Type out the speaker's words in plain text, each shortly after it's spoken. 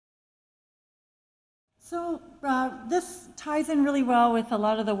So this ties in really well with a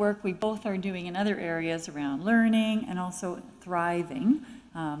lot of the work we both are doing in other areas around learning and also thriving.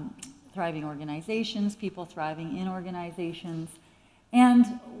 Thriving organizations, people thriving in organizations.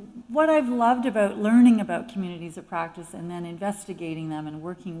 And what I've loved about learning about communities of practice and then investigating them and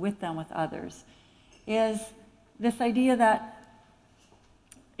working with them with others is this idea that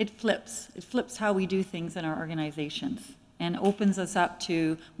it flips how we do things in our organizations and opens us up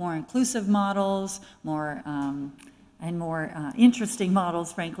to more inclusive models, more interesting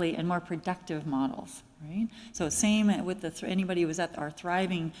models, frankly, and more productive models, right? So same with anybody who was at our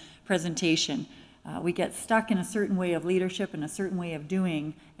Thriving presentation. We get stuck in a certain way of leadership and a certain way of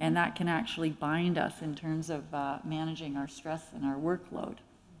doing, and that can actually bind us in terms of managing our stress and our workload.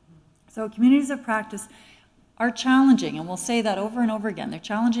 So communities of practice are challenging, and we'll say that over and over again. They're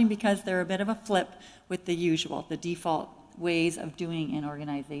challenging because they're a bit of a flip with the usual, the default ways of doing in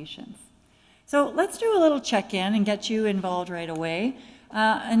organizations. So let's do a little check-in and get you involved right away.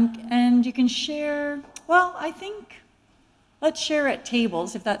 And you can share, well, I think let's share at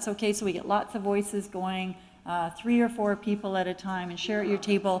tables, if that's okay, so we get lots of voices going, 3 or 4 people at a time, and share at your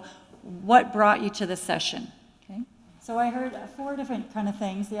table what brought you to the session, okay? So I heard 4 different kind of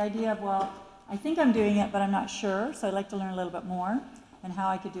things. The idea of, well, I think I'm doing it, but I'm not sure, so I'd like to learn a little bit more and how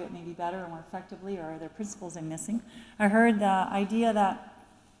I could do it maybe better or more effectively, or are there principles I'm missing? I heard the idea that,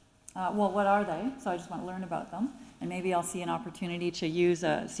 well, what are they? So I just want to learn about them, and maybe I'll see an opportunity to use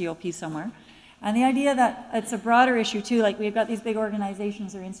a COP somewhere. And the idea that it's a broader issue too, like we've got these big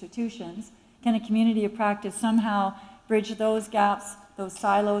organizations or institutions. Can a community of practice somehow bridge those gaps, those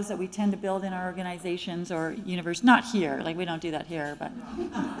silos that we tend to build in our organizations or universe? Not here, like we don't do that here, but.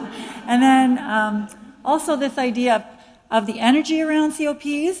 And then also this idea of the energy around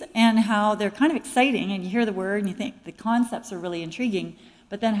COPs and how they're kind of exciting, and you hear the word and you think the concepts are really intriguing,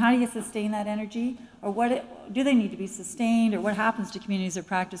 but then how do you sustain that energy? Or do they need to be sustained? Or what happens to communities of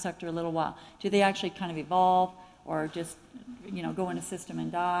practice after a little while? Do they actually kind of evolve or just, you know, go in a system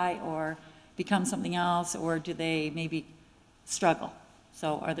and die or become something else? Or do they maybe struggle?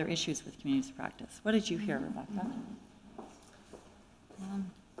 So are there issues with communities of practice? What did you hear, Rebecca?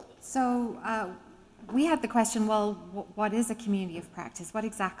 We had the question, well, what is a community of practice? What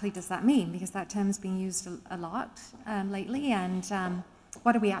exactly does that mean? Because that term is being used a lot lately, and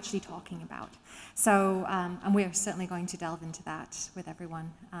what are we actually talking about? So, and we're certainly going to delve into that with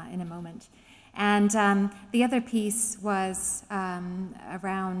everyone in a moment. And the other piece was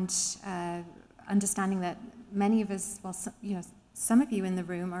around understanding that many of us, well, some of you in the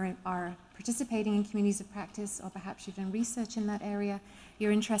room are participating in communities of practice, or perhaps you've done research in that area.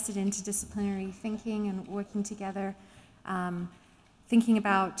 You're interested in interdisciplinary thinking and working together, thinking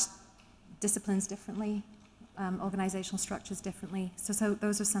about disciplines differently, organizational structures differently. So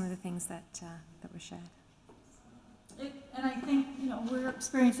those are some of the things that were shared. And I think, we're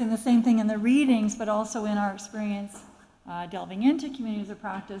experiencing the same thing in the readings, but also in our experience delving into communities of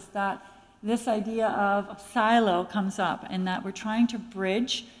practice, that this idea of silo comes up, and that we're trying to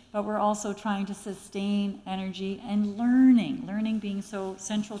bridge, but we're also trying to sustain energy and learning being so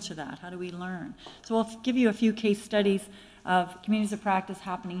central to that. How do we learn? So we'll give you a few case studies of communities of practice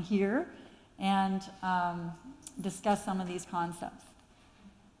happening here and discuss some of these concepts.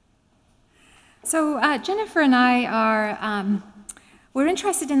 So Jennifer and I are, we're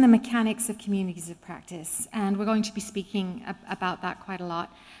interested in the mechanics of communities of practice, and we're going to be speaking about that quite a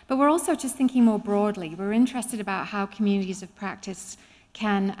lot. But we're also just thinking more broadly. We're interested about how communities of practice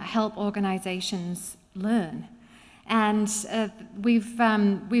can help organizations learn. And we've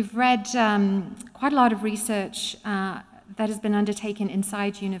read quite a lot of research that has been undertaken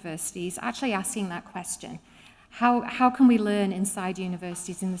inside universities, actually asking that question. How can we learn inside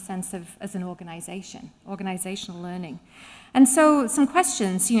universities in the sense of as an organization, organizational learning? And so some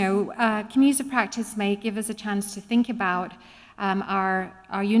questions, communities of practice may give us a chance to think about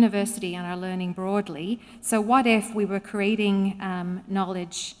our university and our learning broadly. So what if we were creating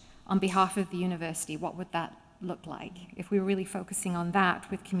knowledge on behalf of the university? What would that look like if we were really focusing on that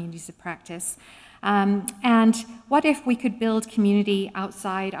with communities of practice? And what if we could build community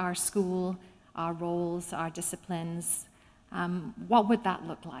outside our school, our roles, our disciplines? What would that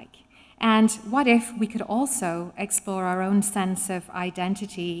look like? And what if we could also explore our own sense of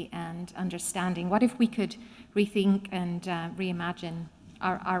identity and understanding? What if we could rethink and reimagine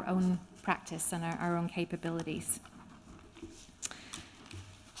our own practice and our own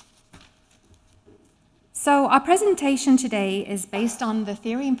So our presentation today is based on the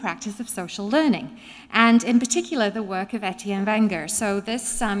theory and practice of social learning, and in particular the work of Etienne Wenger. So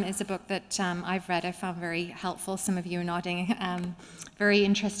this is a book that I've read, I found very helpful. Some of you are nodding. Very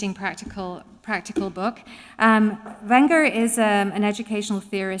interesting, practical book. Wenger is an educational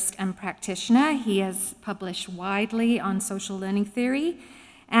theorist and practitioner. He has published widely on social learning theory,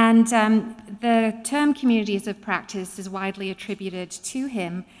 and the term communities of practice is widely attributed to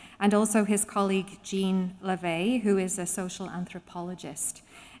him, and also his colleague Jean Lavey, who is a social anthropologist.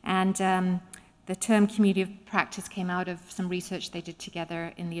 And the term community of practice came out of some research they did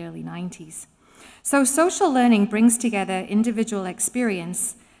together in the early 90s. So social learning brings together individual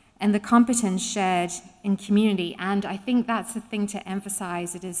experience and the competence shared in community. And I think that's the thing to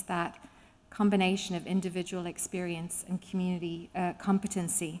emphasize. It is that combination of individual experience and community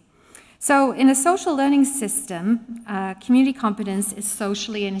competency. So in a social learning system, community competence is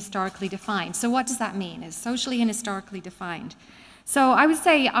socially and historically defined. So what does that mean? It's socially and historically defined. So I would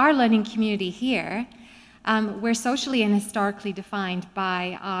say our learning community here, we're socially and historically defined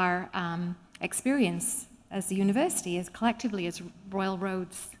by our experience as a university, as collectively as Royal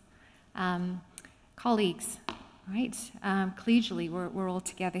Roads colleagues, right? Collegially, we're all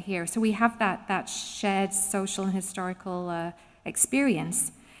together here. So we have that shared social and historical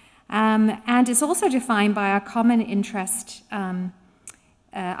experience. And it's also defined by our common interest,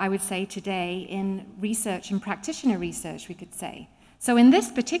 I would say today, in research and practitioner research, we could say. So in this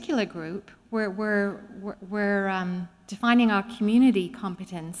particular group, we're defining our community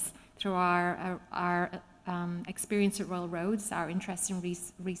competence through our experience at Royal Roads, our interest in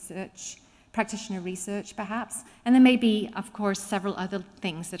research, practitioner research perhaps, and there may be, of course, several other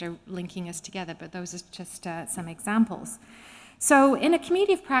things that are linking us together, but those are just some examples. So in a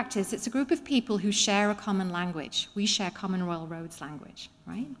community of practice, it's a group of people who share a common language. We share common Royal Roads language,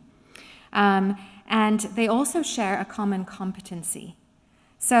 right? And they also share a common competency.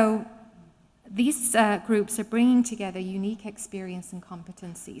 So these groups are bringing together unique experience and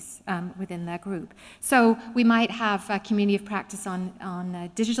competencies within their group. So we might have a community of practice on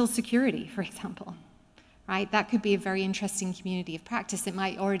digital security, for example, right? That could be a very interesting community of practice. It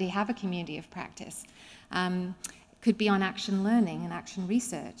might already have a community of practice. Could be on action learning and action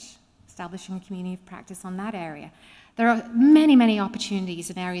research, establishing a community of practice on that area. There are many, many opportunities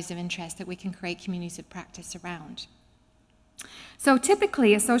and areas of interest that we can create communities of practice around. So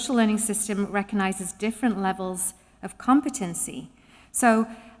typically, a social learning system recognizes different levels of competency. So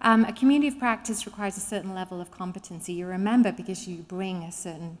a community of practice requires a certain level of competency. You remember because you bring a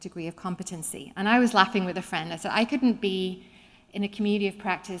certain degree of competency. And I was laughing with a friend. I said, I couldn't be in a community of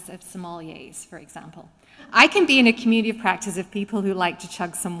practice of sommeliers, for example. I can be in a community of practice of people who like to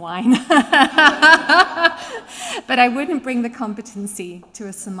chug some wine. But I wouldn't bring the competency to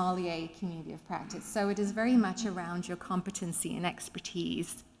a sommelier community of practice. So it is very much around your competency and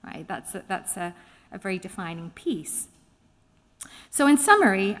expertise, right? That's a very defining piece. So in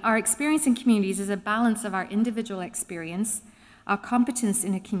summary, our experience in communities is a balance of our individual experience, our competence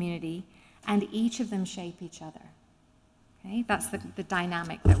in a community, and each of them shape each other. Okay? That's the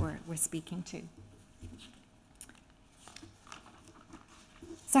dynamic that we're speaking to.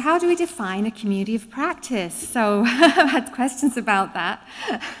 So how do we define a community of practice? So I've had questions about that.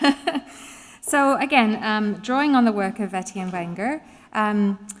 So again, drawing on the work of Etienne Wenger,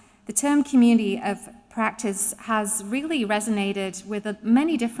 the term community of practice has really resonated with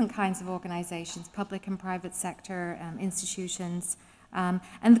many different kinds of organizations, public and private sector institutions. And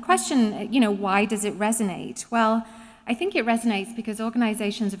the question, why does it resonate? Well, I think it resonates because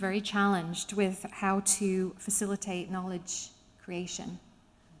organizations are very challenged with how to facilitate knowledge creation,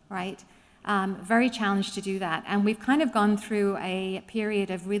 right? Very challenged to do that. And we've kind of gone through a period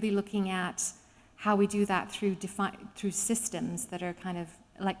of really looking at how we do that through systems that are kind of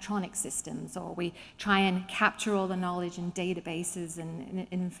electronic systems, or we try and capture all the knowledge in databases and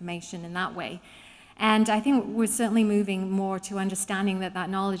information in that way. And I think we're certainly moving more to understanding that that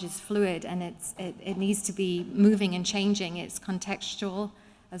knowledge is fluid and it needs to be moving and changing. It's contextual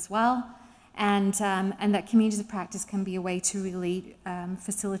as well. And that communities of practice can be a way to really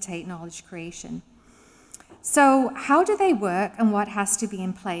facilitate knowledge creation. So how do they work and what has to be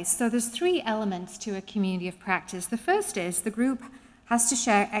in place? So there's 3 elements to a community of practice. The first is the group has to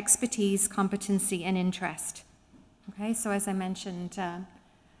share expertise, competency, and interest. Okay, so as I mentioned,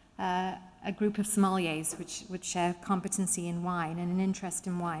 a group of sommeliers which would share competency in wine and an interest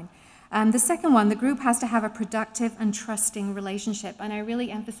in wine. The second one, the group has to have a productive and trusting relationship. And I really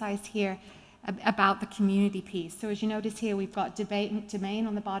emphasized here about the community piece. So as you notice here, we've got domain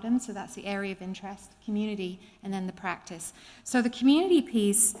on the bottom, so that's the area of interest, community, and then the practice. So the community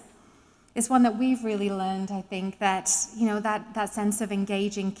piece is one that we've really learned, I think, that, that sense of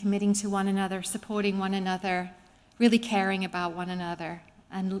engaging, committing to one another, supporting one another, really caring about one another,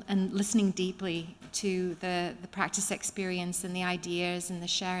 and listening deeply to the practice experience and the ideas and the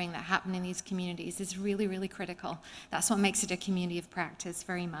sharing that happen in these communities is really, really critical. That's what makes it a community of practice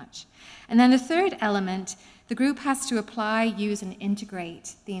very much. And then the third element, the group has to apply, use, and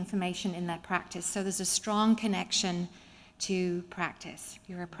integrate the information in their practice. So there's a strong connection to practice.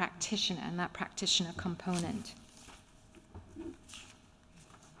 You're a practitioner, and that practitioner component.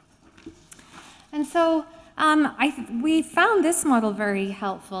 And so we found this model very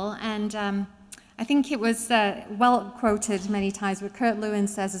helpful, and I think it was well quoted many times where Kurt Lewin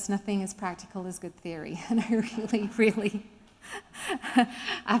says, "There's nothing as practical as good theory." And I really, really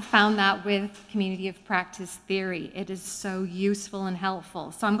I've found that with community of practice theory. It is so useful and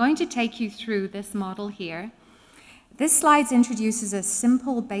helpful. So I'm going to take you through this model here. This slide introduces a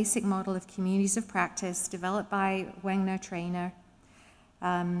simple, basic model of communities of practice developed by Wenger Trainer.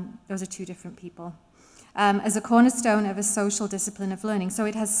 Those are two different people. As a cornerstone of a social discipline of learning. So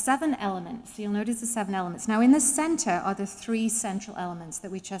it has 7 elements. So you'll notice the 7 elements. Now in the center are the 3 central elements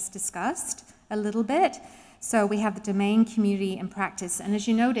that we just discussed a little bit. So we have the domain, community, and practice. And as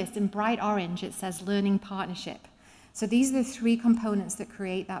you notice, in bright orange, it says learning partnership. So these are the 3 components that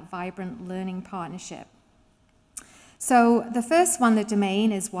create that vibrant learning partnership. So the first one, the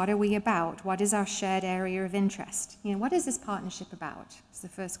domain, is what are we about? What is our shared area of interest? What is this partnership about? Is the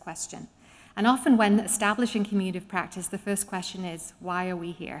first question. And often when establishing community of practice, the first question is, why are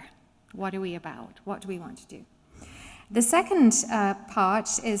we here? What are we about? What do we want to do? The second part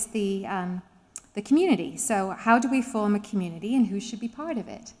is the community. So how do we form a community, and who should be part of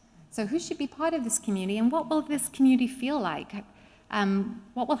it? So who should be part of this community, and what will this community feel like?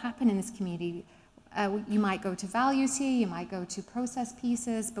 What will happen in this community? You might go to values here, you might go to process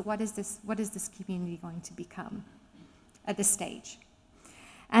pieces, but what is this community going to become at this stage?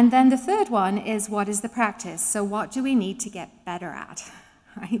 And then the third one is, what is the practice? So what do we need to get better at,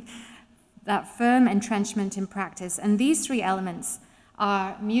 right? That firm entrenchment in practice. And these 3 elements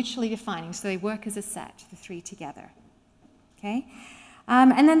are mutually defining, so they work as a set, the 3 together, okay?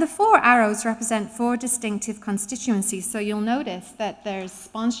 And then the 4 arrows represent 4 distinctive constituencies. So you'll notice that there's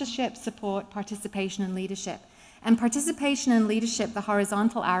sponsorship, support, participation, and leadership. And participation and leadership, the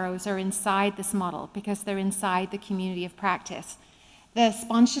horizontal arrows, are inside this model because they're inside the community of practice. The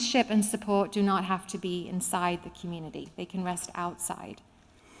sponsorship and support do not have to be inside the community. They can rest outside.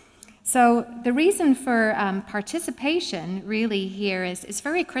 So the reason for participation really here is it's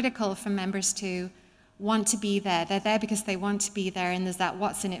very critical for members to want to be there. They're there because they want to be there, and there's that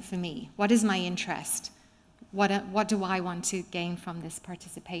what's in it for me? What is my interest? What do I want to gain from this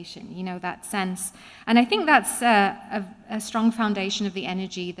participation? That sense. And I think that's a strong foundation of the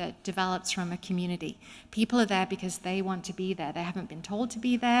energy that develops from a community. People are there because they want to be there. They haven't been told to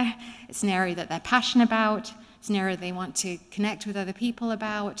be there. It's an area that they're passionate about. It's an area they want to connect with other people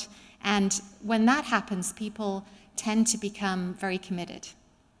about. And when that happens, people tend to become very committed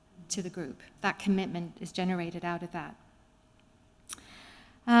to the group. That commitment is generated out of that.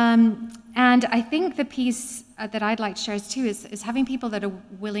 And I think the piece that I'd like to share too is having people that are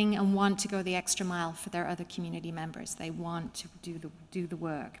willing and want to go the extra mile for their other community members. They want to do the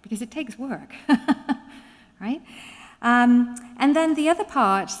work, because it takes work, right? And then the other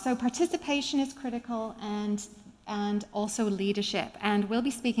part, so participation is critical, and also leadership. And we'll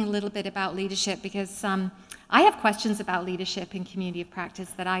be speaking a little bit about leadership because I have questions about leadership in community of practice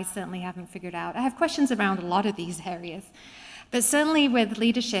that I certainly haven't figured out. I have questions around a lot of these areas. But certainly with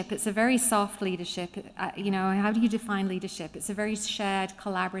leadership, it's a very soft leadership. How do you define leadership? It's a very shared,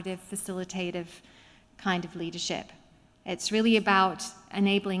 collaborative, facilitative kind of leadership. It's really about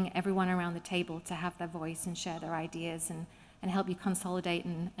enabling everyone around the table to have their voice and share their ideas and help you consolidate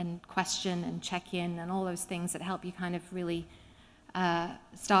and question and check in and all those things that help you kind of really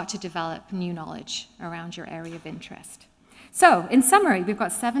start to develop new knowledge around your area of interest. So, in summary, we've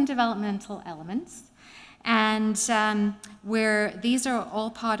got 7 developmental elements. And these are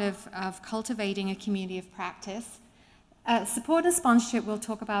all part of cultivating a community of practice. Support and sponsorship we'll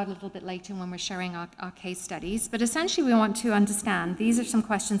talk about a little bit later when we're sharing our case studies. But essentially we want to understand, these are some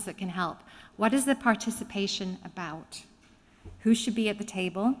questions that can help. What is the participation about? Who should be at the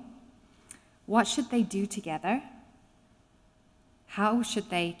table? What should they do together? How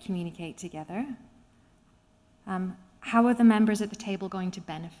should they communicate together? How are the members at the table going to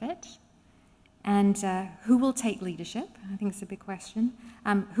benefit? And who will take leadership? I think it's a big question.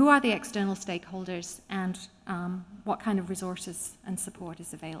 Who are the external stakeholders, and what kind of resources and support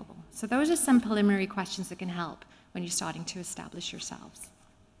is available? So those are some preliminary questions that can help when you're starting to establish yourselves.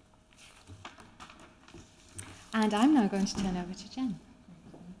 And I'm now going to turn over to Jen.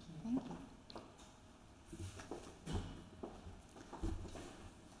 Thank you.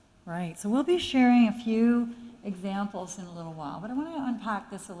 Right, so we'll be sharing a few examples in a little while, but I want to unpack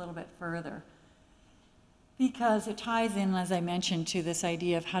this a little bit further because it ties in, as I mentioned, to this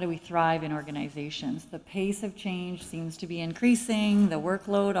idea of how do we thrive in organizations. The pace of change seems to be increasing, the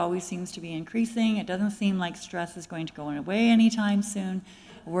workload always seems to be increasing, it doesn't seem like stress is going to go away anytime soon,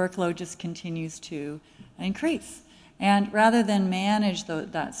 workload just continues to increase. And rather than manage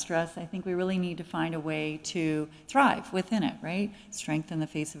that stress, I think we really need to find a way to thrive within it, right? Strength in the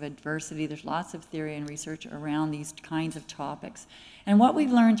face of adversity. There's lots of theory and research around these kinds of topics. And what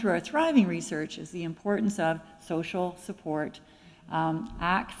we've learned through our thriving research is the importance of social support,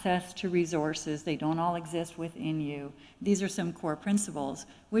 access to resources. They don't all exist within you. These are some core principles,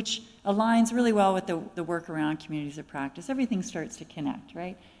 which aligns really well with the work around communities of practice. Everything starts to connect,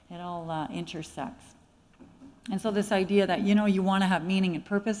 right? It all intersects. And so this idea that, you want to have meaning and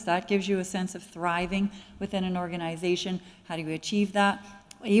purpose, that gives you a sense of thriving within an organization. How do you achieve that?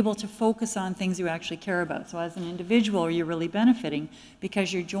 Able to focus on things you actually care about. So as an individual, you're really benefiting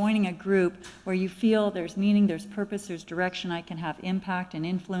because you're joining a group where you feel there's meaning, there's purpose, there's direction. I can have impact and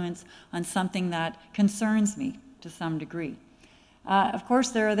influence on something that concerns me to some degree. Of course,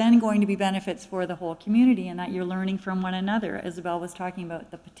 there are then going to be benefits for the whole community in that you're learning from one another. Isabel was talking about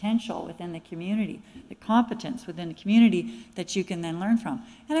the potential within the community, the competence within the community that you can then learn from.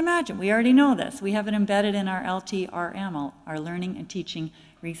 And imagine, we already know this. We have it embedded in our LTRM, our Learning and Teaching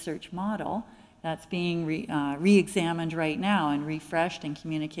Research Model. That's being re-examined right now and refreshed and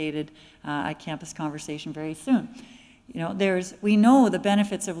communicated at Campus Conversation very soon. We know the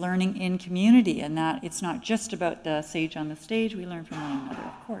benefits of learning in community and that it's not just about the sage on the stage, we learn from one another,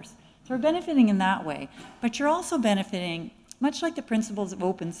 of course. So we're benefiting in that way, but you're also benefiting, much like the principles of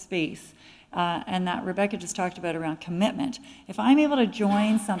open space, and that Rebecca just talked about around commitment. If I'm able to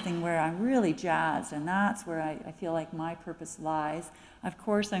join something where I'm really jazzed and that's where I feel like my purpose lies, of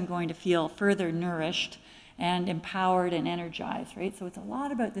course I'm going to feel further nourished and empowered and energized, right? So it's a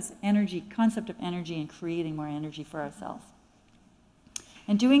lot about this energy, concept of energy and creating more energy for ourselves.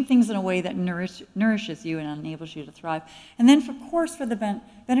 And doing things in a way that nourishes you and enables you to thrive. And then, of course, for the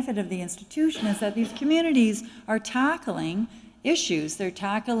benefit of the institution is that these communities are tackling issues. They're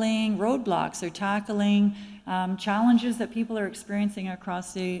tackling roadblocks. They're tackling challenges that people are experiencing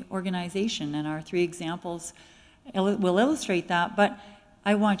across the organization. And our 3 examples will illustrate that. But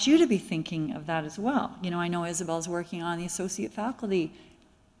I want you to be thinking of that as well. I know Isabel's working on the associate faculty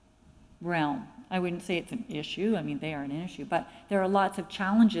realm. I wouldn't say it's an issue. I mean, they are an issue, but there are lots of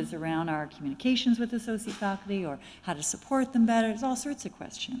challenges around our communications with associate faculty or how to support them better. There's all sorts of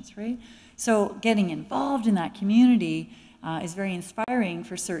questions, right? So getting involved in that community is very inspiring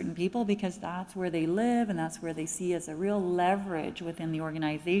for certain people because that's where they live and that's where they see as a real leverage within the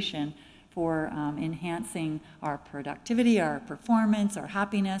organization for enhancing our productivity, our performance, our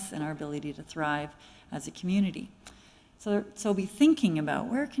happiness, and our ability to thrive as a community. So be thinking about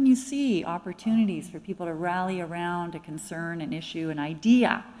where can you see opportunities for people to rally around a concern, an issue, an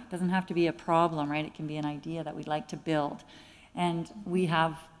idea. It doesn't have to be a problem, right? It can be an idea that we'd like to build. And we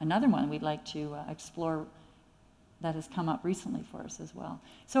have another one we'd like to explore that has come up recently for us as well.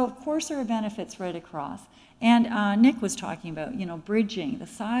 So of course there are benefits right across. And Nick was talking about, bridging the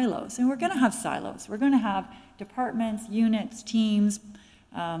silos. And we're going to have silos. We're going to have departments, units, teams,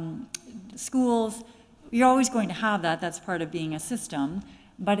 schools. You're always going to have that. That's part of being a system.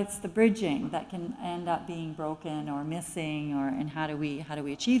 But it's the bridging that can end up being broken or missing, and how do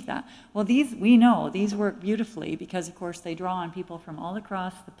we achieve that? Well, we know these work beautifully because, of course, they draw on people from all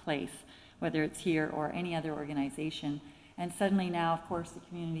across the place, whether it's here or any other organization. And suddenly now, of course, the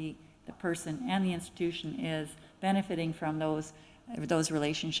community, the person, and the institution is benefiting from those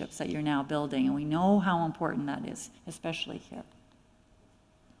relationships that you're now building. And we know how important that is, especially here.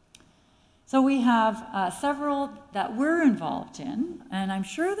 So we have several that we're involved in, and I'm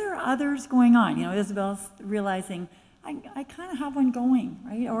sure there are others going on. Isabel's realizing, I kind of have one going,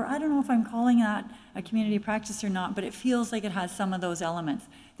 right? Or I don't know if I'm calling that a community practice or not, but it feels like it has some of those elements.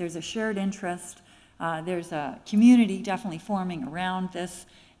 There's a shared interest, there's a community definitely forming around this,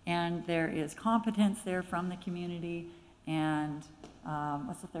 and there is competence there from the community, and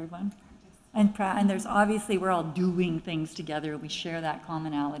what's the third one? And there's obviously, we're all doing things together. We share that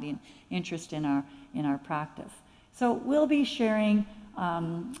commonality and interest in our practice. So we'll be sharing,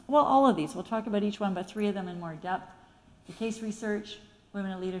 all of these. We'll talk about each one, but 3 of them in more depth. The case research,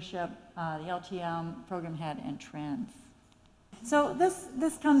 women in leadership, the LTM, program head, and trends. So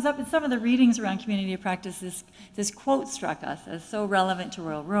this comes up in some of the readings around community of practice. This quote struck us as so relevant to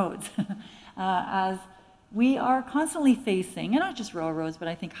Royal Roads. As we are constantly facing, and not just railroads, but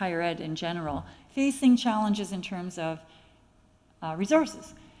I think higher ed in general, facing challenges in terms of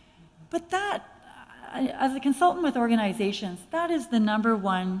resources. But that, as a consultant with organizations, that is the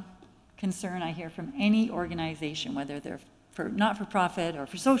 #1 concern I hear from any organization, whether they're for not-for-profit or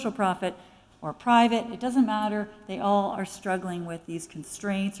for social profit or private, it doesn't matter. They all are struggling with these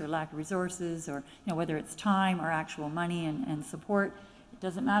constraints or lack of resources, or whether it's time or actual money and support, it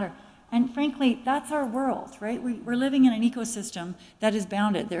doesn't matter. And frankly, that's our world, right? We're living in an ecosystem that is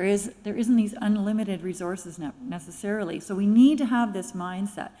bounded. There isn't these unlimited resources necessarily. So we need to have this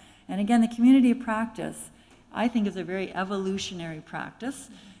mindset. And again, the community of practice, I think, is a very evolutionary practice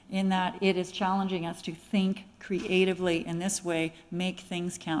in that it is challenging us to think creatively in this way, make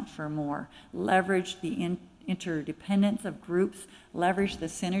things count for more, leverage the interdependence of groups, leverage the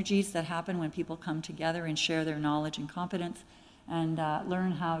synergies that happen when people come together and share their knowledge and competence, and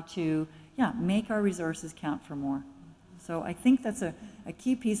learn how to, make our resources count for more. So I think that's a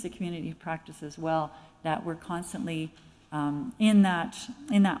key piece of community practice as well, that we're constantly in that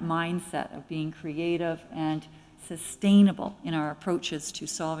mindset of being creative and sustainable in our approaches to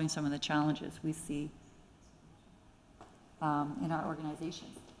solving some of the challenges we see in our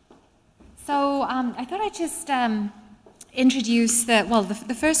organizations. So I thought I'd just introduce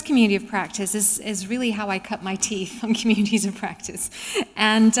the first community of practice is really how I cut my teeth on communities of practice.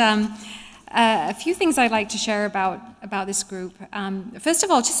 And a few things I'd like to share about this group. First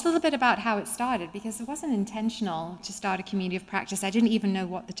of all, just a little bit about how it started, because it wasn't intentional to start a community of practice. I didn't even know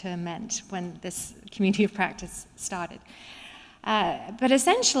what the term meant when this community of practice started. But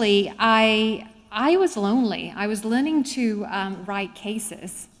essentially, I was lonely. I was learning to write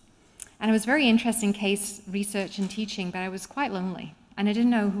cases. And I was very interested in case research and teaching, but I was quite lonely. And I didn't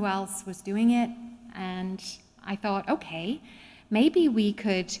know who else was doing it. And I thought, okay, maybe we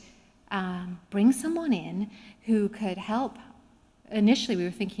could bring someone in who could help. Initially, we were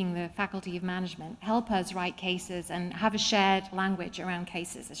thinking the Faculty of Management, help us write cases and have a shared language around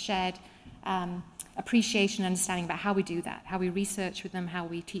cases, a shared appreciation and understanding about how we do that, how we research with them, how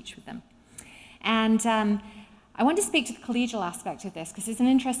we teach with them. And I want to speak to the collegial aspect of this because it's an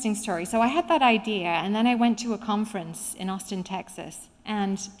interesting story. So I had that idea, and then I went to a conference in Austin, Texas,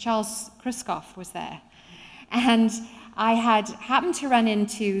 and Charles Kriskoff was there. And I had happened to run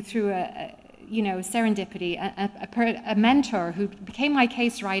into, through serendipity, a mentor who became my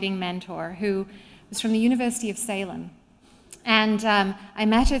case writing mentor, who was from the University of Salem. And I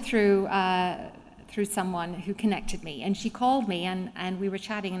met her through someone who connected me, and she called me, and we were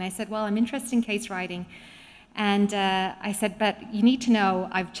chatting, and I said, well, I'm interested in case writing. And I said, but you need to know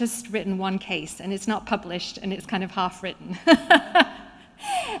I've just written one case, and it's not published, and it's kind of half written.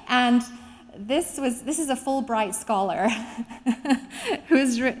 And this is a Fulbright scholar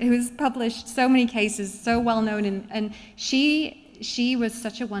who's published so many cases, so well known, and she was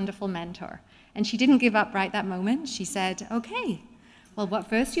such a wonderful mentor. And she didn't give up right that moment. She said, okay, well, what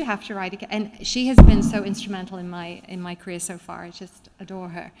first you have to write again. And she has been so instrumental in my career so far. I just adore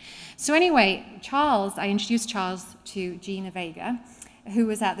her. So anyway, I introduced Charles to Gina Vega, who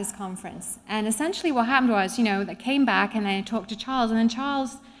was at this conference. And essentially what happened was, they came back and I talked to Charles, and then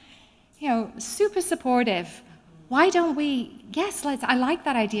Charles, super supportive. Why don't we, I like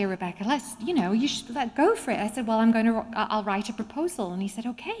that idea, Rebecca. You should go for it. I said, well, I'll write a proposal. And he said,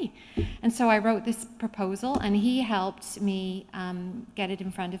 okay. And so I wrote this proposal, and he helped me get it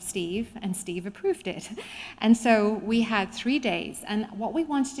in front of Steve, and Steve approved it. And so we had 3 days. And what we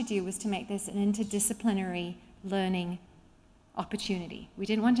wanted to do was to make this an interdisciplinary learning opportunity. We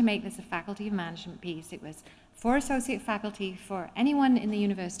didn't want to make this a Faculty of Management piece. It was for associate faculty, for anyone in the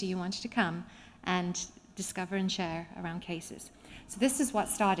university who wanted to come and discover and share around cases. So this is what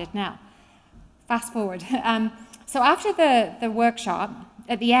started. Now, fast forward. So after the workshop,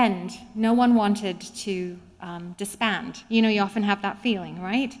 at the end, no one wanted to disband. You often have that feeling,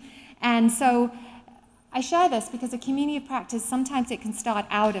 right? And so I share this because a community of practice, sometimes it can start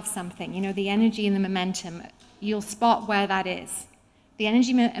out of something. The energy and the momentum, you'll spot where that is. The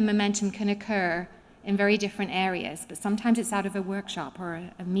energy and momentum can occur in very different areas, but sometimes it's out of a workshop or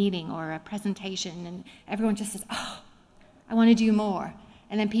a meeting or a presentation, and everyone just says, oh, I want to do more.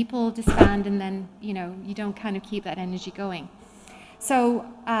 And then people disband, and then, you don't kind of keep that energy going. So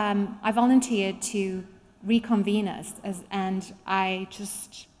I volunteered to reconvene us, and I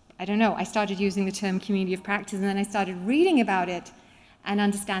started using the term community of practice, and then I started reading about it and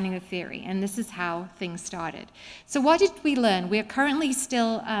understanding the theory, and this is how things started. So what did we learn? We are currently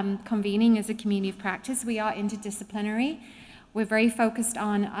still convening as a community of practice. We are interdisciplinary. We're very focused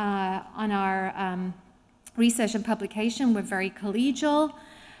on our research and publication. We're very collegial.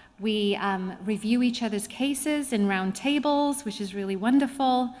 We review each other's cases in round tables, which is really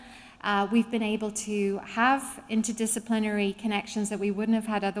wonderful. We've been able to have interdisciplinary connections that we wouldn't have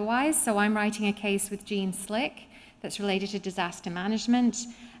had otherwise. So I'm writing a case with Jean Slick that's related to disaster management.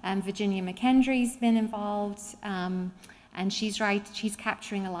 Virginia McKendry's been involved, and she's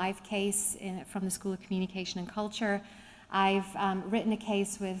capturing a live case from the School of Communication and Culture. I've written a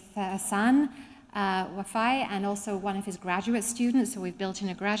case with Hassan Wafai and also one of his graduate students, so we've built in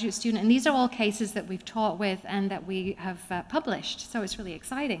a graduate student, and these are all cases that we've taught with and that we have published, so it's really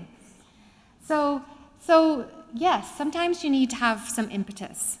exciting. So yes, sometimes you need to have some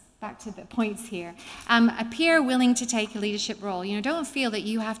impetus. Back to the points here. A peer willing to take a leadership role. You know, don't feel that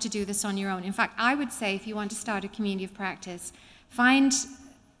you have to do this on your own. In fact, I would say if you want to start a community of practice, find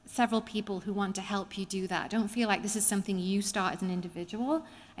several people who want to help you do that. Don't feel like this is something you start as an individual.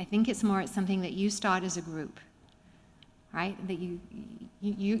 I think it's something that you start as a group, right? That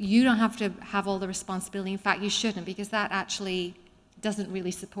you don't have to have all the responsibility. In fact, you shouldn't, because that actually doesn't really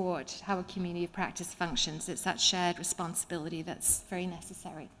support how a community of practice functions. It's that shared responsibility that's very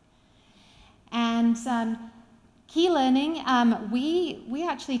necessary. And key learning, we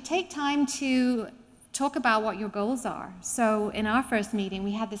actually take time to talk about what your goals are. So in our first meeting,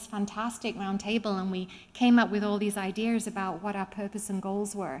 we had this fantastic round table, and we came up with all these ideas about what our purpose and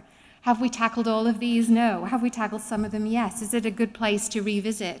goals were. Have we tackled all of these? No. Have we tackled some of them? Yes. Is it a good place to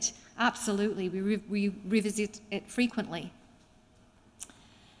revisit? Absolutely. We revisit it frequently.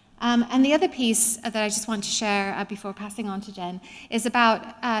 And the other piece that I just want to share before passing on to Jen is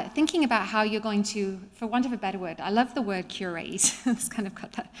about thinking about how you're going to, for want of a better word, I love the word curate, it's kind of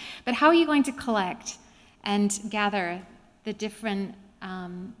got that, but how are you going to collect and gather the different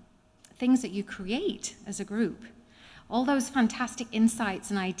things that you create as a group? All those fantastic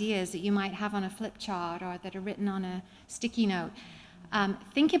insights and ideas that you might have on a flip chart or that are written on a sticky note.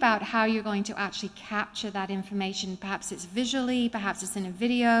 Think about how you're going to actually capture that information. Perhaps it's visually, perhaps it's in a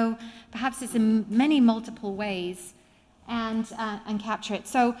video, perhaps it's in many multiple ways, and capture it.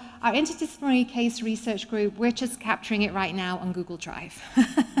 So our interdisciplinary case research group, we're just capturing it right now on Google Drive.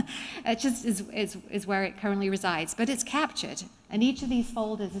 It just is where it currently resides, but it's captured. And each of these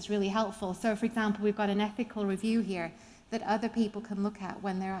folders is really helpful. So for example, we've got an ethical review here that other people can look at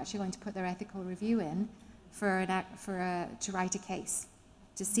when they're actually going to put their ethical review in to write a case,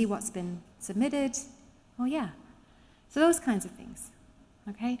 to see what's been submitted. Oh yeah, so those kinds of things,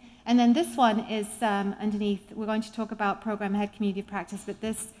 okay? And then this one is underneath, we're going to talk about program head community of practice, but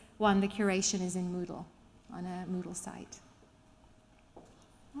this one, the curation is in Moodle, on a Moodle site.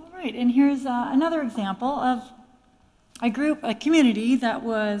 All right, and here's another example of a community that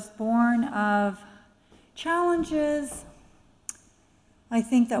was born of challenges I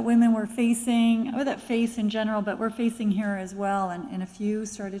think that women were facing, or that face in general, but we're facing here as well, and a few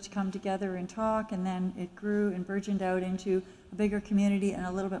started to come together and talk, and then it grew and burgeoned out into a bigger community and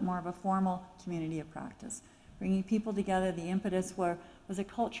a little bit more of a formal community of practice. Bringing people together, the impetus was a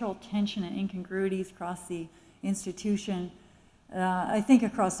cultural tension and incongruities across the institution, I think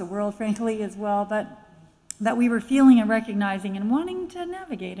across the world, frankly, as well, but that we were feeling and recognizing and wanting to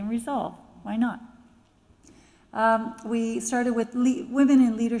navigate and resolve. Why not? We started with women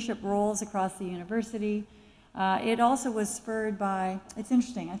in leadership roles across the university. It also was spurred by, it's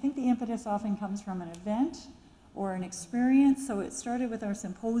interesting, I think the impetus often comes from an event or an experience. So it started with our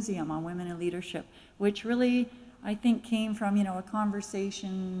symposium on women in leadership, which really, I think, came from, a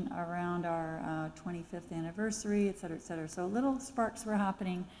conversation around our 25th anniversary, et cetera, et cetera. So little sparks were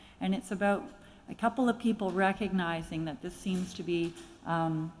happening, and it's about a couple of people recognizing that this seems to be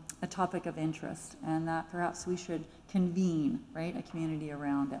a topic of interest, and that perhaps we should convene, right, a community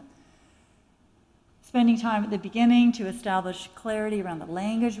around it. Spending time at the beginning to establish clarity around the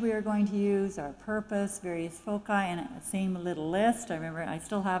language we are going to use, our purpose, various foci, and the same little list. I remember I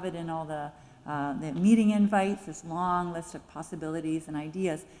still have it in all the meeting invites, this long list of possibilities and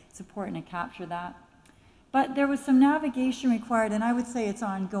ideas. It's important to capture that. But there was some navigation required, and I would say it's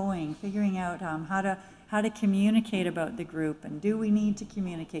ongoing, figuring out how to communicate about the group, and do we need to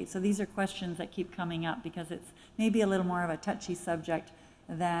communicate? So these are questions that keep coming up because it's maybe a little more of a touchy subject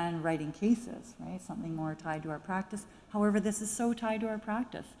than writing cases, right? Something more tied to our practice. However, this is so tied to our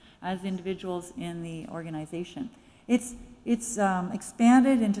practice as individuals in the organization. It's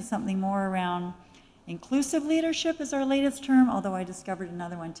expanded into something more around inclusive leadership is our latest term, although I discovered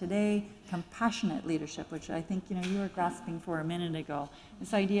another one today, compassionate leadership, which I think you were grasping for a minute ago.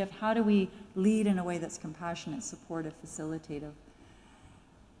 This idea of how do we lead in a way that's compassionate, supportive, facilitative.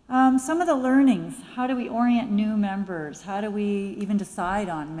 Some of the learnings, how do we orient new members? How do we even decide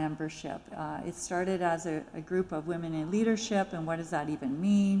on membership? It started as a group of women in leadership, and what does that even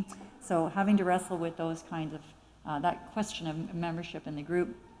mean? So having to wrestle with those kinds of, that question of membership in the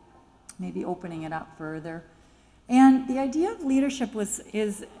group, maybe opening it up further. And the idea of leadership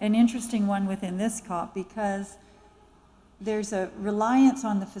is an interesting one within this COP, because there's a reliance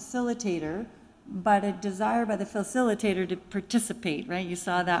on the facilitator, but a desire by the facilitator to participate, right? You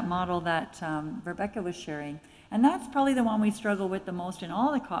saw that model that Rebecca was sharing. And that's probably the one we struggle with the most in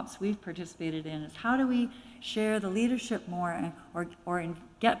all the COPs we've participated in, is how do we share the leadership more, or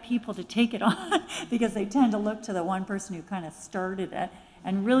get people to take it on because they tend to look to the one person who kind of started it.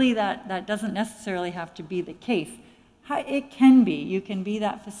 And really that doesn't necessarily have to be the case. It can be. You can be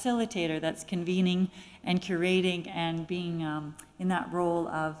that facilitator that's convening and curating and being in that role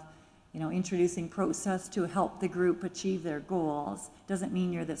of, introducing process to help the group achieve their goals. Doesn't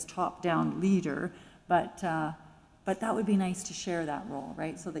mean you're this top-down leader, but that would be nice to share that role,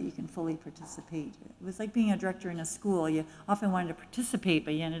 right? So that you can fully participate. It was like being a director in a school. You often wanted to participate,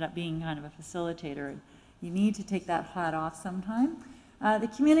 but you ended up being kind of a facilitator. You need to take that hat off sometime. The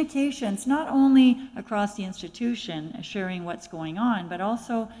communications, not only across the institution, sharing what's going on, but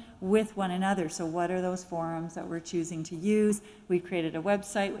also with one another. So what are those forums that we're choosing to use? We've created a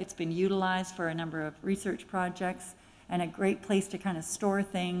website. It's been utilized for a number of research projects and a great place to kind of store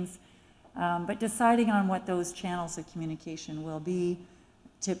things. But deciding on what those channels of communication will be.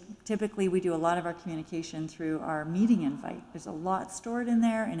 Typically, we do a lot of our communication through our meeting invite. There's a lot stored in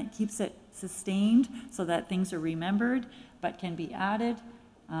there, and it keeps it sustained so that things are remembered, but can be added.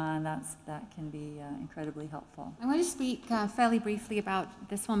 That can be incredibly helpful. I want to speak fairly briefly about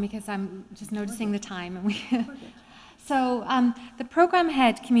this one because I'm just noticing the time. And so the program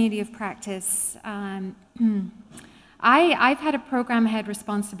head community of practice, I've had a program head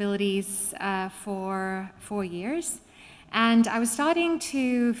responsibilities for 4 years, and I was starting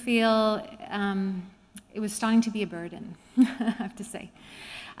to feel it was starting to be a burden, I have to say.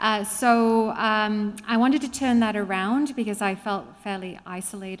 So I wanted to turn that around because I felt fairly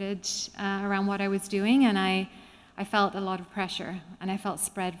isolated around what I was doing, and I felt a lot of pressure, and I felt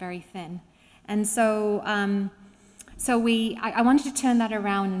spread very thin. And so I wanted to turn that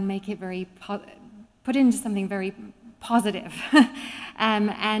around and make it put into something very positive,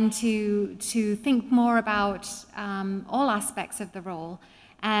 and to think more about all aspects of the role,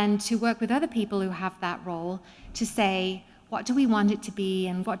 and to work with other people who have that role to say, what do we want it to be,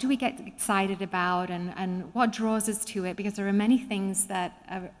 and what do we get excited about, and what draws us to it, because there are many things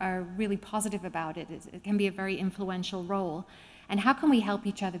that are really positive about it. It can be a very influential role, and how can we help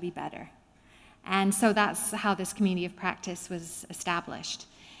each other be better? And so that's how this community of practice was established.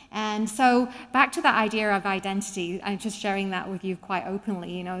 And so back to the idea of identity, I'm just sharing that with you quite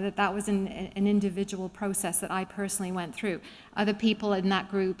openly, that was an individual process that I personally went through. Other people in that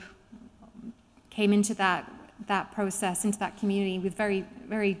group came into that process, into that community with very,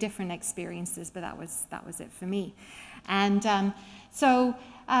 very different experiences, but that was it for me. And so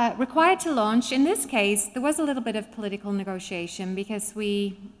required to launch, in this case, there was a little bit of political negotiation because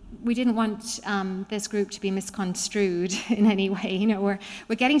we didn't want this group to be misconstrued in any way.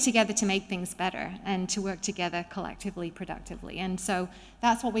 We're getting together to make things better and to work together collectively, productively. And so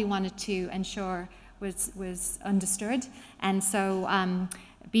that's what we wanted to ensure was understood. And so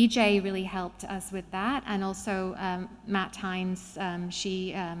BJ really helped us with that, and also Matt Hines,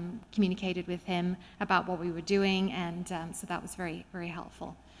 she communicated with him about what we were doing, and so that was very, very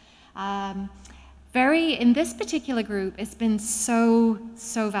helpful. In this particular group, it's been so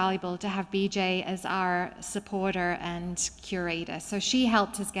valuable to have BJ as our supporter and curator. So she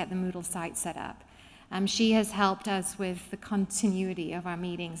helped us get the Moodle site set up. She has helped us with the continuity of our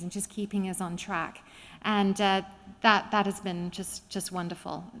meetings and just keeping us on track. And that has been just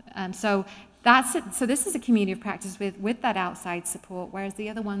wonderful. So that's it. So this is a community of practice with that outside support, whereas the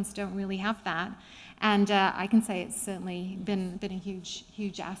other ones don't really have that. And I can say it's certainly been a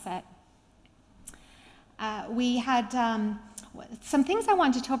huge asset. We had some things I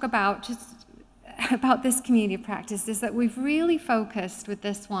want to talk about just about this community of practice is that we've really focused with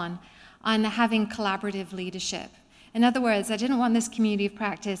this one on having collaborative leadership. In other words, I didn't want this community of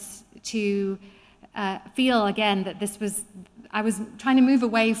practice to feel again that I was trying to move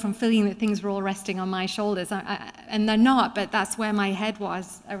away from feeling that things were all resting on my shoulders, and they're not, but that's where my head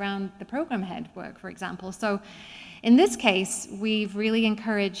was around the program head work, for example. So in this case, we've really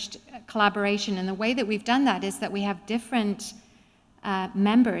encouraged collaboration, and the way that we've done that is that we have different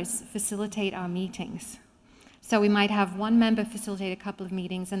members facilitate our meetings. So we might have one member facilitate a couple of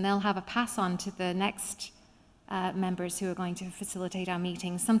meetings, and they'll have a pass on to the next members who are going to facilitate our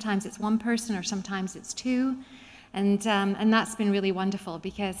meetings. Sometimes it's one person or sometimes it's two. And that's been really wonderful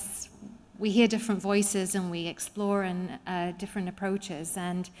because we hear different voices and we explore different approaches,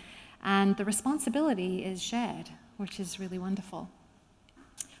 and the responsibility is shared, which is really wonderful.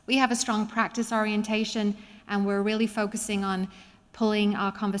 We have a strong practice orientation, and we're really focusing on pulling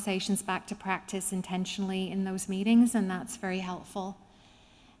our conversations back to practice intentionally in those meetings, and that's very helpful.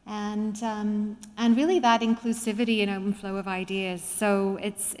 And really that inclusivity and open flow of ideas. So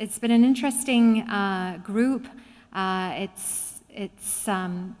it's been an interesting group.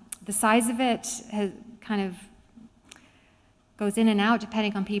 The size of it has kind of goes in and out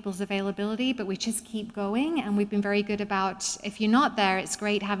depending on people's availability, but we just keep going, and we've been very good about, if you're not there, it's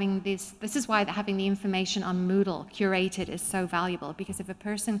great having this is why having the information on Moodle curated is so valuable, because if a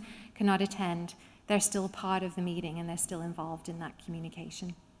person cannot attend, they're still part of the meeting and they're still involved in that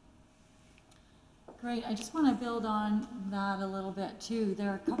communication. Great. I just want to build on that a little bit too. There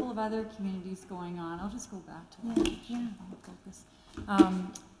are a couple of other communities going on. I'll just go back to that. Yeah. Focus.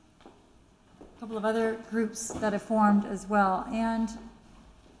 A couple of other groups that have formed as well. And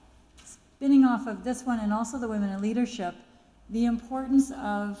spinning off of this one and also the Women in Leadership, the importance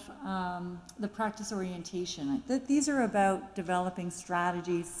of the practice orientation. These are about developing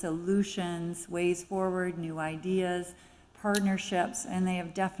strategies, solutions, ways forward, new ideas, partnerships, and they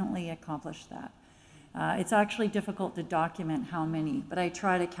have definitely accomplished that. It's actually difficult to document how many, but I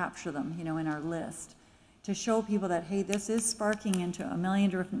try to capture them, you know, in our list to show people that, hey, this is sparking into a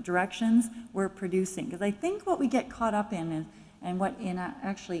million different directions we're producing. Because I think what we get caught up in and what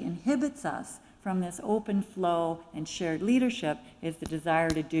actually inhibits us from this open flow and shared leadership is the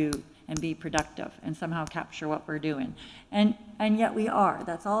desire to do and be productive and somehow capture what we're doing. And yet we are.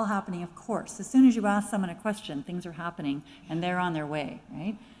 That's all happening, of course. As soon as you ask someone a question, things are happening and they're on their way,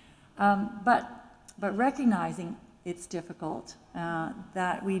 right? But recognizing it's difficult,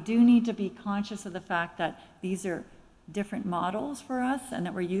 that we do need to be conscious of the fact that these are different models for us and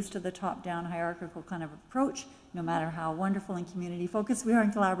that we're used to the top-down hierarchical kind of approach. No matter how wonderful and community-focused we are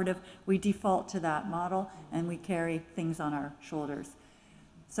and collaborative, we default to that model and we carry things on our shoulders.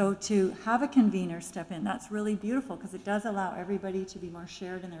 So to have a convener step in, that's really beautiful because it does allow everybody to be more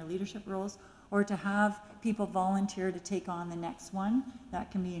shared in their leadership roles, or to have people volunteer to take on the next one.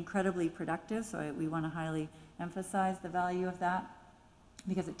 That can be incredibly productive, so we want to highly emphasize the value of that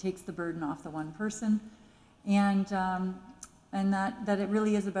because it takes the burden off the one person. And that it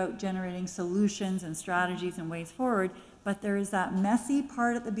really is about generating solutions and strategies and ways forward, but there is that messy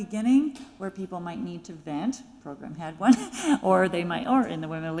part at the beginning where people might need to vent, program had one, or they might, or in the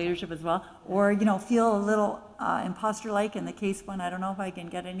women leadership as well, or, you know, feel a little imposter-like in the case one, I don't know if I can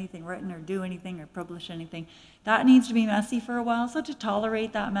get anything written or do anything or publish anything. That needs to be messy for a while, so to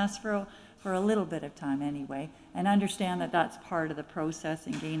tolerate that mess for a little bit of time anyway, and understand that that's part of the process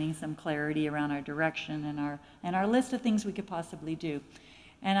and gaining some clarity around our direction and our list of things we could possibly do.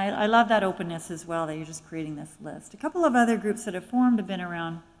 And I love that openness as well, that you're just creating this list. A couple of other groups that have formed have been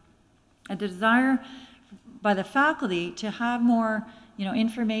around a desire by the faculty to have more, you know,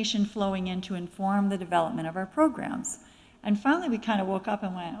 information flowing in to inform the development of our programs. And finally we kind of woke up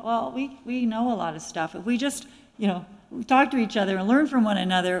and went, well, we know a lot of stuff. If we just, you know, talk to each other and learn from one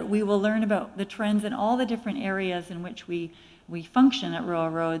another, we will learn about the trends in all the different areas in which we function at Rural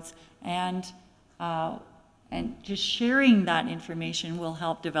Roads, and just sharing that information will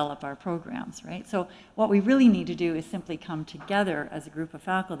help develop our programs, right? So what we really need to do is simply come together as a group of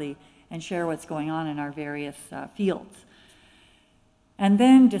faculty and share what's going on in our various fields. And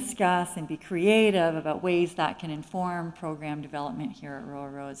then discuss and be creative about ways that can inform program development here at Rural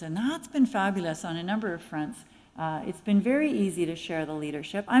Roads. And that's been fabulous on a number of fronts. It's been very easy to share the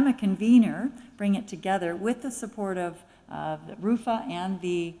leadership. I'm a convener, bring it together with the support of RUFA and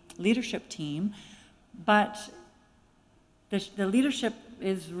the leadership team, but the leadership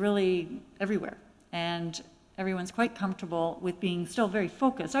is really everywhere, and everyone's quite comfortable with being still very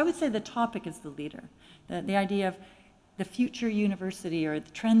focused. I would say the topic is the leader, the idea of the future university or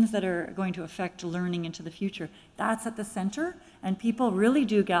the trends that are going to affect learning into the future. That's at the center, and people really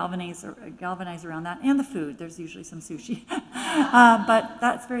do galvanize around that, and the food. There's usually some sushi, but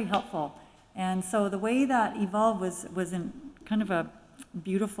that's very helpful. And so the way that evolved was in kind of a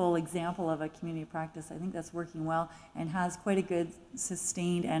beautiful example of a community practice. I think that's working well and has quite a good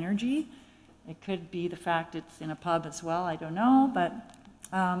sustained energy. It could be the fact it's in a pub as well, I don't know, but,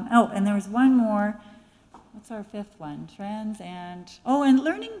 oh, and there was one more. What's our fifth one? Trends and, oh, and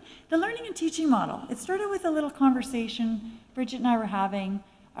learning, the learning and teaching model. It started with a little conversation Bridget and I were having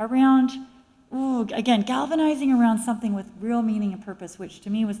around ooh, again, galvanizing around something with real meaning and purpose, which to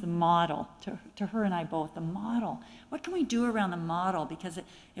me was the model, to her and I both, the model. What can we do around the model? Because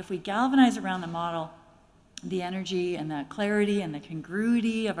if we galvanize around the model, the energy and the clarity and the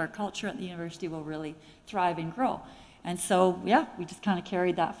congruity of our culture at the university will really thrive and grow. And so, yeah, we just kind of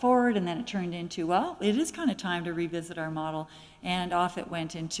carried that forward, and then it turned into, well, it is kind of time to revisit our model, and off it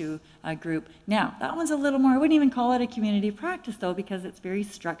went into a group. Now, that one's a little more, I wouldn't even call it a community practice, though, because it's very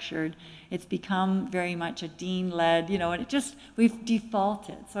structured. It's become very much a dean-led, you know, and we've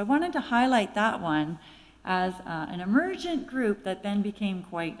defaulted. So I wanted to highlight that one as an emergent group that then became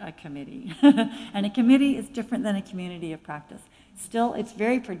quite a committee. And a committee is different than a community of practice. Still, it's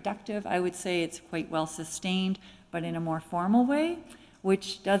very productive. I would say it's quite well sustained, but in a more formal way,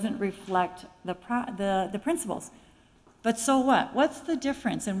 which doesn't reflect the principles. But so what? What's the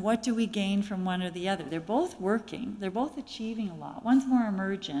difference, and what do we gain from one or the other? They're both working. They're both achieving a lot. One's more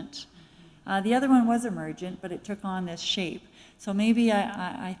emergent. The other one was emergent, but it took on this shape. So maybe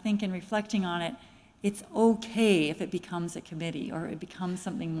I think in reflecting on it, it's okay if it becomes a committee or it becomes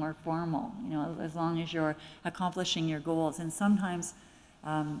something more formal, you know, as long as you're accomplishing your goals. And sometimes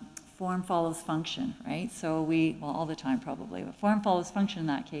form follows function, right? So well, all the time probably, but form follows function in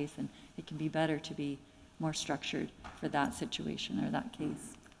that case, and it can be better to be more structured for that situation or that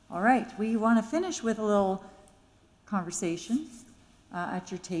case. All right, we want to finish with a little conversation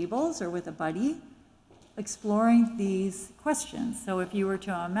at your tables or with a buddy, exploring these questions. So if you were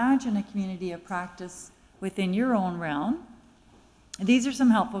to imagine a community of practice within your own realm, these are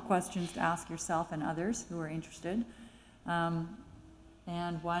some helpful questions to ask yourself and others who are interested.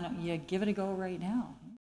 And why don't you give it a go right now?